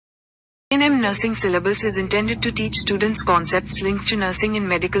GNM nursing syllabus is intended to teach students concepts linked to nursing in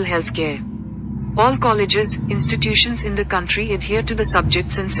medical healthcare. All colleges, institutions in the country adhere to the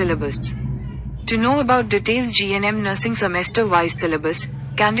subjects and syllabus. To know about detailed GNM nursing semester-wise syllabus,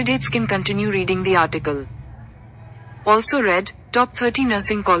 candidates can continue reading the article. Also read, Top 30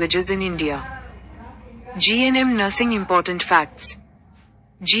 Nursing Colleges in India. GNM Nursing Important Facts.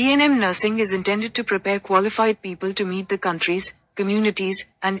 GNM nursing is intended to prepare qualified people to meet the country's, communities,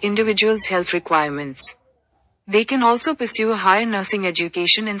 and individuals' health requirements. They can also pursue a higher nursing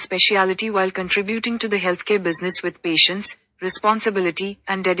education and specialty while contributing to the healthcare business with patience, responsibility,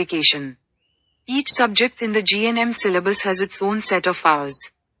 and dedication. Each subject in the GNM syllabus has its own set of hours.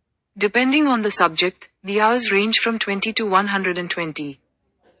 Depending on the subject, the hours range from 20 to 120.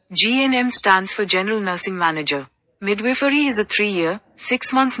 GNM stands for General Nursing Manager. Midwifery is a 3-year,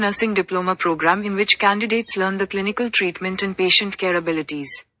 6-month nursing diploma program in which candidates learn the clinical treatment and patient care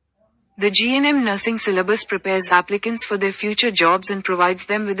abilities. The GNM nursing syllabus prepares applicants for their future jobs and provides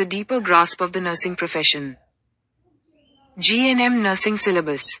them with a deeper grasp of the nursing profession. GNM nursing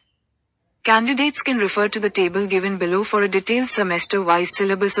syllabus. Candidates can refer to the table given below for a detailed semester-wise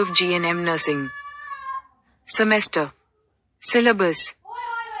syllabus of GNM nursing. Semester. Syllabus.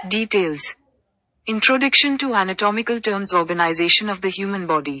 Details. Introduction to Anatomical Terms, Organization of the Human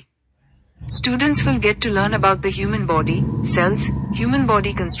Body. Students will get to learn about the human body, cells, human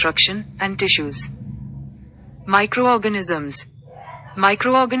body construction, and tissues. Microorganisms.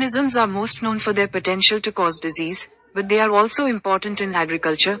 Microorganisms are most known for their potential to cause disease, but they are also important in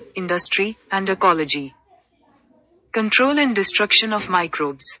agriculture, industry, and ecology. Control and destruction of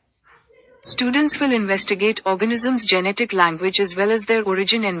microbes. Students will investigate organisms' genetic language as well as their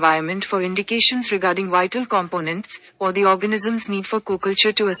origin environment for indications regarding vital components, or the organism's need for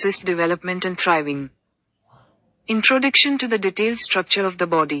co-culture to assist development and thriving. Introduction to the detailed structure of the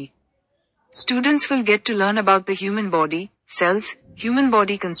body. Students will get to learn about the human body, cells, human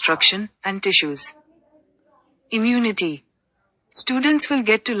body construction, and tissues. Immunity. Students will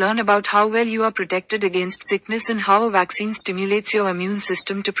get to learn about how well you are protected against sickness and how a vaccine stimulates your immune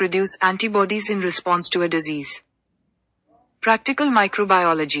system to produce antibodies in response to a disease. Practical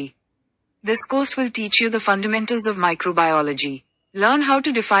microbiology. This course will teach you the fundamentals of microbiology. Learn how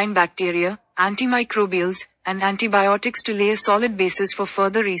to define bacteria, antimicrobials, and antibiotics to lay a solid basis for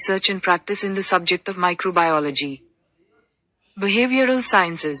further research and practice in the subject of microbiology. Behavioral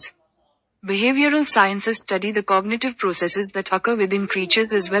sciences. Behavioral sciences study the cognitive processes that occur within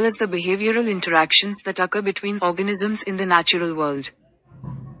creatures as well as the behavioral interactions that occur between organisms in the natural world.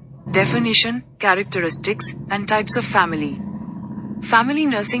 Definition, characteristics, and types of family. Family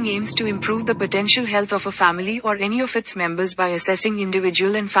nursing aims to improve the potential health of a family or any of its members by assessing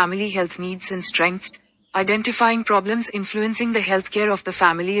individual and family health needs and strengths, identifying problems influencing the healthcare of the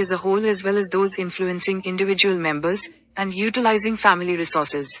family as a whole as well as those influencing individual members, and utilizing family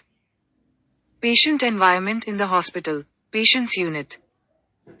resources. Patient environment in the hospital. Patients unit.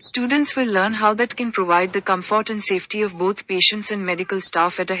 Students will learn how that can provide the comfort and safety of both patients and medical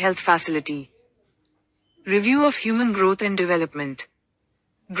staff at a health facility. Review of human growth and development.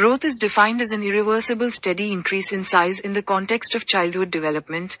 Growth is defined as an irreversible steady increase in size in the context of childhood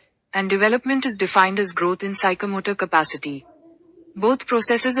development, and development is defined as growth in psychomotor capacity. Both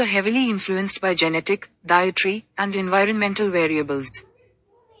processes are heavily influenced by genetic, dietary, and environmental variables.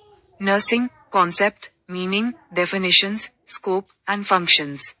 Nursing. Concept, meaning, definitions, scope, and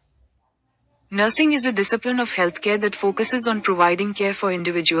functions. Nursing is a discipline of healthcare that focuses on providing care for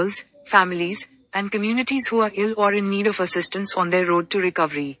individuals, families, and communities who are ill or in need of assistance on their road to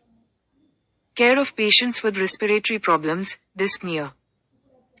recovery. Care of patients with respiratory problems, dyspnea.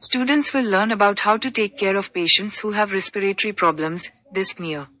 Students will learn about how to take care of patients who have respiratory problems,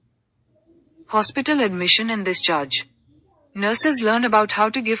 dyspnea. Hospital admission and discharge. Nurses learn about how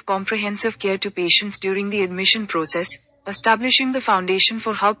to give comprehensive care to patients during the admission process, establishing the foundation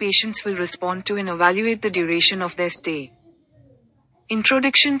for how patients will respond to and evaluate the duration of their stay.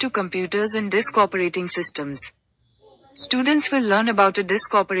 Introduction to computers and disk operating systems. Students will learn about a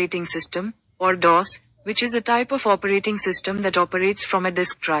disk operating system, or DOS, which is a type of operating system that operates from a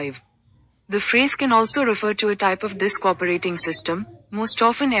disk drive. The phrase can also refer to a type of disk operating system, most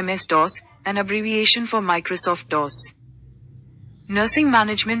often MS-DOS, an abbreviation for Microsoft DOS. Nursing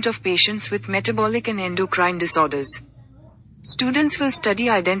management of patients with metabolic and endocrine disorders. Students will study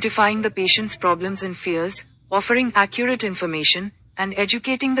identifying the patient's problems and fears, offering accurate information, and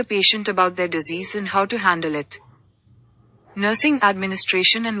educating the patient about their disease and how to handle it. Nursing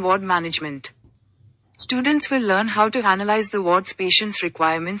administration and ward management. Students will learn how to analyze the ward's patients'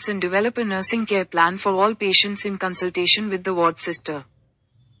 requirements and develop a nursing care plan for all patients in consultation with the ward sister.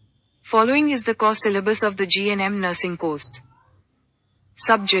 Following is the core syllabus of the GNM nursing course.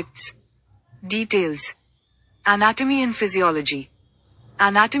 Subjects. Details. Anatomy and physiology.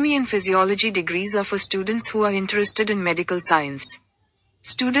 Anatomy and physiology degrees are for students who are interested in medical science.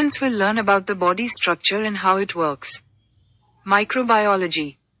 Students will learn about the body structure and how it works.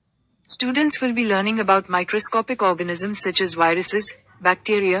 Microbiology. Students will be learning about microscopic organisms such as viruses,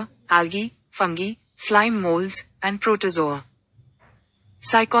 bacteria, algae, fungi, slime molds, and protozoa.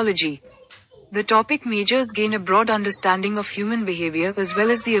 Psychology. The topic majors gain a broad understanding of human behavior as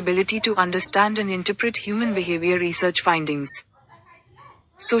well as the ability to understand and interpret human behavior research findings.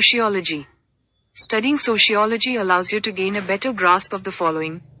 Sociology. Studying sociology allows you to gain a better grasp of the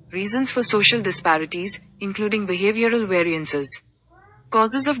following: reasons for social disparities, including behavioral variances.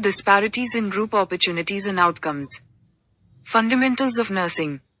 Causes of disparities in group opportunities and outcomes. Fundamentals of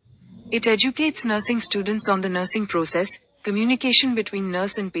nursing. It educates nursing students on the nursing process, communication between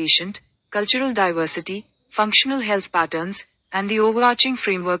nurse and patient, cultural diversity, functional health patterns, and the overarching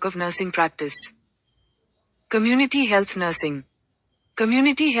framework of nursing practice. Community health nursing.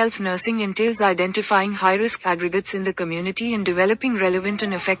 Community health nursing entails identifying high-risk aggregates in the community and developing relevant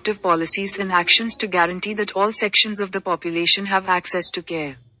and effective policies and actions to guarantee that all sections of the population have access to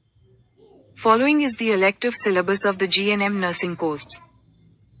care. Following is the elective syllabus of the GNM nursing course.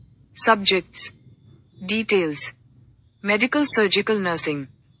 Subjects. Details. Medical surgical nursing.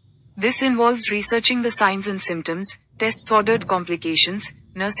 This involves researching the signs and symptoms, tests ordered complications,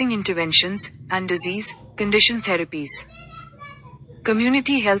 nursing interventions, and disease condition therapies.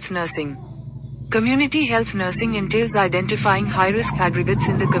 Community health nursing. Community health nursing entails identifying high-risk aggregates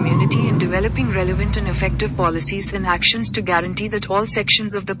in the community and developing relevant and effective policies and actions to guarantee that all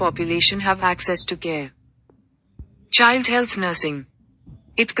sections of the population have access to care. Child health nursing.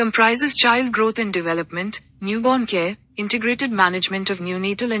 It comprises child growth and development, newborn care, integrated management of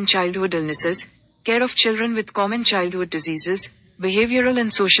neonatal and childhood illnesses, care of children with common childhood diseases, behavioral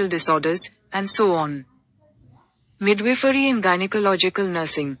and social disorders, and so on. Midwifery and gynecological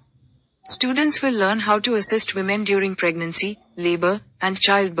nursing. Students will learn how to assist women during pregnancy, labor, and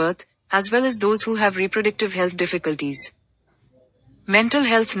childbirth, as well as those who have reproductive health difficulties. Mental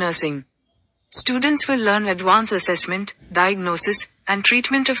health nursing. Students will learn advanced assessment, diagnosis, and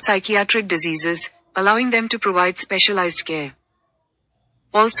treatment of psychiatric diseases, allowing them to provide specialized care.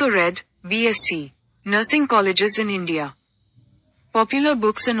 Also read, BSc, Nursing Colleges in India. Popular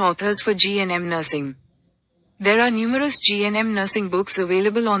books and authors for GNM nursing. There are numerous GNM nursing books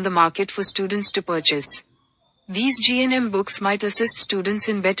available on the market for students to purchase. These GNM books might assist students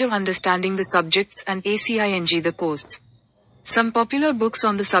in better understanding the subjects and ACING the course. Some popular books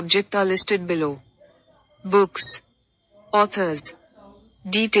on the subject are listed below. Books. Authors.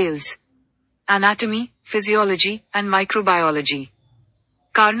 Details. Anatomy, Physiology, and Microbiology.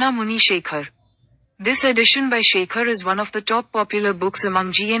 Karna Muni Shekhar. This edition by Shekhar is one of the top popular books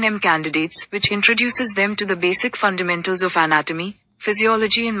among GNM candidates, which introduces them to the basic fundamentals of anatomy,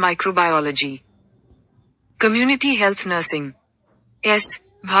 physiology and microbiology. Community health nursing. S.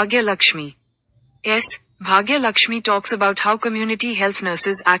 Bhagya Lakshmi. S. Bhagya Lakshmi talks about how community health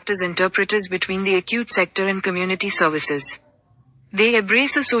nurses act as interpreters between the acute sector and community services. They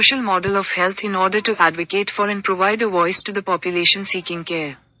embrace a social model of health in order to advocate for and provide a voice to the population seeking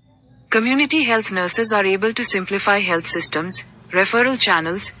care. Community health nurses are able to simplify health systems, referral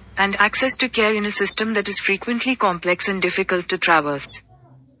channels, and access to care in a system that is frequently complex and difficult to traverse.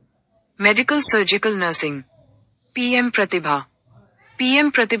 Medical surgical nursing. PM Pratibha.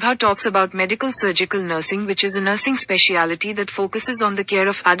 PM Pratibha talks about medical surgical nursing, which is a nursing specialty that focuses on the care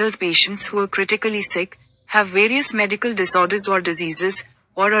of adult patients who are critically sick, have various medical disorders or diseases,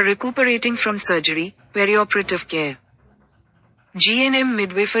 or are recuperating from surgery, perioperative care. GNM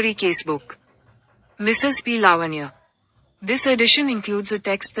Midwifery Casebook. Mrs. P. Lavanya. This edition includes a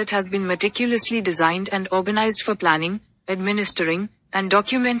text that has been meticulously designed and organized for planning, administering, and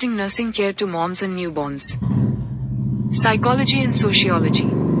documenting nursing care to moms and newborns. Psychology and Sociology.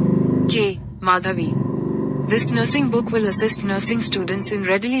 K. Madhavi. This nursing book will assist nursing students in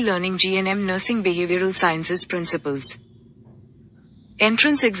readily learning GNM nursing behavioral sciences principles.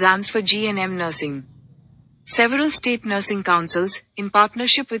 Entrance exams for GNM nursing. Several state nursing councils, in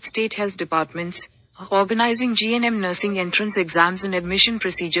partnership with state health departments, are organizing GNM nursing entrance exams and admission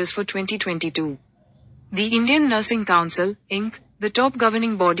procedures for 2022. The Indian Nursing Council, Inc., the top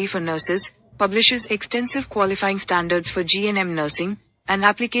governing body for nurses, publishes extensive qualifying standards for GNM nursing, and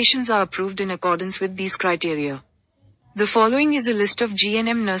applications are approved in accordance with these criteria. The following is a list of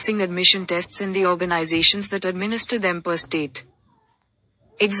GNM nursing admission tests and the organizations that administer them per state.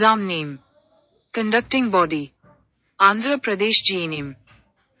 Exam name. Conducting body. Andhra Pradesh GNM.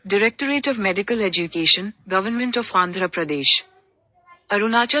 Directorate of Medical Education, Government of Andhra Pradesh.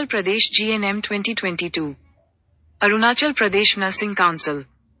 Arunachal Pradesh GNM 2022. Arunachal Pradesh Nursing Council.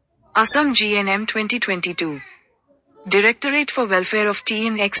 Assam GNM 2022. Directorate for Welfare of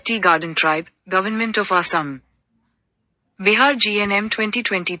TNXT Garden Tribe, Government of Assam. Bihar GNM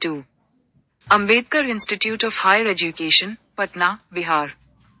 2022. Ambedkar Institute of Higher Education, Patna, Bihar.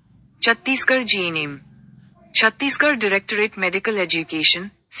 Chhattisgarh GNM. Chhattisgarh Directorate Medical Education,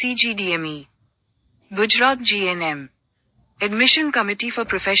 CGDME. Gujarat GNM. Admission Committee for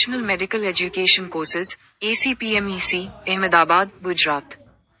Professional Medical Education Courses, ACPMEC, Ahmedabad, Gujarat.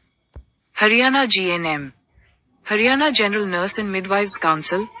 Haryana GNM. Haryana General Nurse and Midwives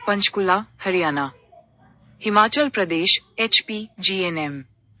Council, Panchkula, Haryana. Himachal Pradesh, HP, GNM.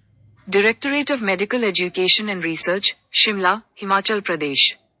 Directorate of Medical Education and Research, Shimla, Himachal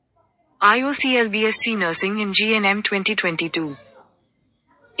Pradesh. IOCL BSc Nursing in GNM 2022.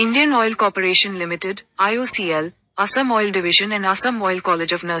 Indian Oil Corporation Limited, IOCL, Assam Oil Division and Assam Oil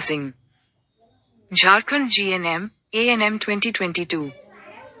College of Nursing. Jharkhand GNM, ANM 2022.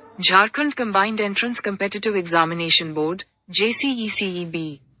 Jharkhand Combined Entrance Competitive Examination Board,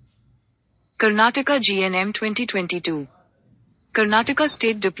 JCECEB. Karnataka GNM 2022. Karnataka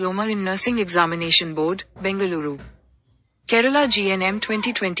State Diploma in Nursing Examination Board, Bengaluru. Kerala GNM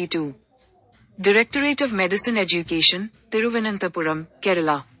 2022. Directorate of Medicine Education, Thiruvananthapuram,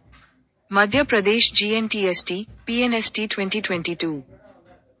 Kerala. Madhya Pradesh GNTST, PNST 2022.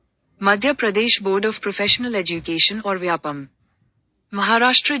 Madhya Pradesh Board of Professional Education or Vyapam.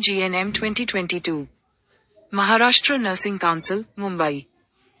 Maharashtra GNM 2022. Maharashtra Nursing Council, Mumbai.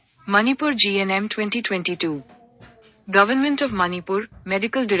 Manipur GNM 2022. Government of Manipur,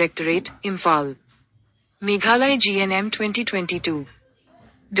 Medical Directorate, Imphal. Meghalaya GNM 2022.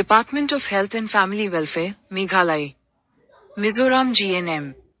 Department of Health and Family Welfare, Meghalaya. Mizoram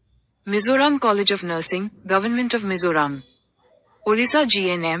GNM. Mizoram College of Nursing, Government of Mizoram. Orissa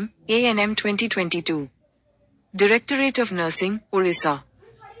GNM, ANM 2022. Directorate of Nursing, Orissa.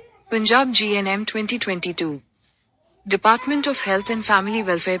 Punjab GNM 2022. Department of Health and Family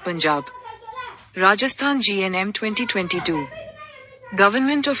Welfare, Punjab. Rajasthan GNM 2022.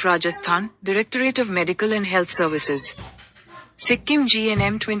 Government of Rajasthan, Directorate of Medical and Health Services. Sikkim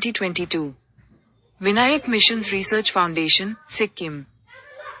GNM 2022. Vinayak Missions Research Foundation, Sikkim.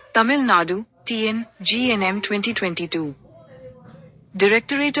 Tamil Nadu, TN, GNM 2022.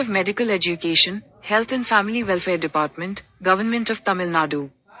 Directorate of Medical Education, Health and Family Welfare Department, Government of Tamil Nadu.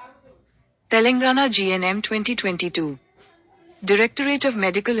 Telangana GNM 2022. Directorate of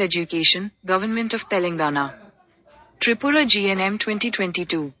Medical Education, Government of Telangana. Tripura GNM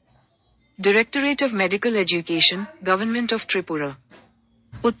 2022. Directorate of Medical Education, Government of Tripura.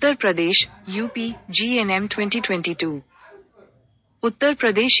 Uttar Pradesh, UP, GNM 2022. Uttar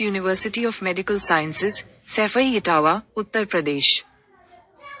Pradesh University of Medical Sciences, Saifai Itawa, Uttar Pradesh.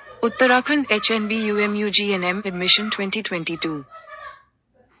 Uttarakhand HNB UMU GNM Admission 2022.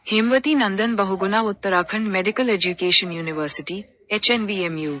 Hemwati Nandan Bahuguna Uttarakhand Medical Education University,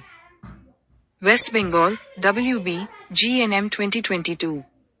 HNBMU. West Bengal, WB, GNM 2022.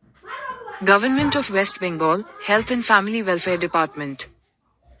 Government of West Bengal, Health and Family Welfare Department.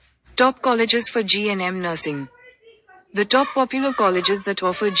 Top colleges for GNM Nursing. The top popular colleges that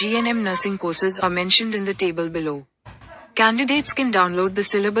offer GNM nursing courses are mentioned in the table below. Candidates can download the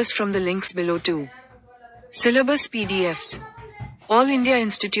syllabus from the links below too. Syllabus PDFs. All India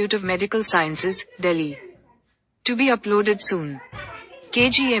Institute of Medical Sciences, Delhi. To be uploaded soon.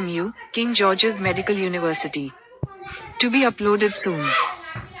 KGMU, King George's Medical University. To be uploaded soon.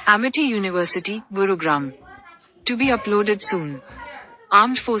 Amity University, Gurugram. To be uploaded soon.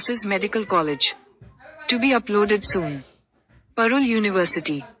 Armed Forces Medical College. To be uploaded soon. Parul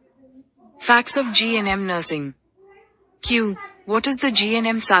University. Facts of GNM Nursing. Q. What is the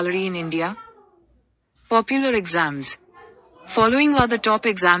GNM salary in India? Popular exams. Following are the top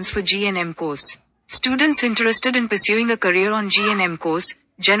exams for GNM course. Students interested in pursuing a career on GNM course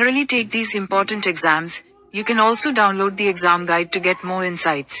generally take these important exams. You can also download the exam guide to get more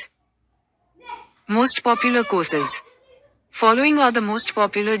insights. Most popular courses. Following are the most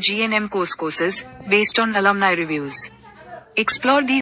popular GNM courses based on alumni reviews. Explore these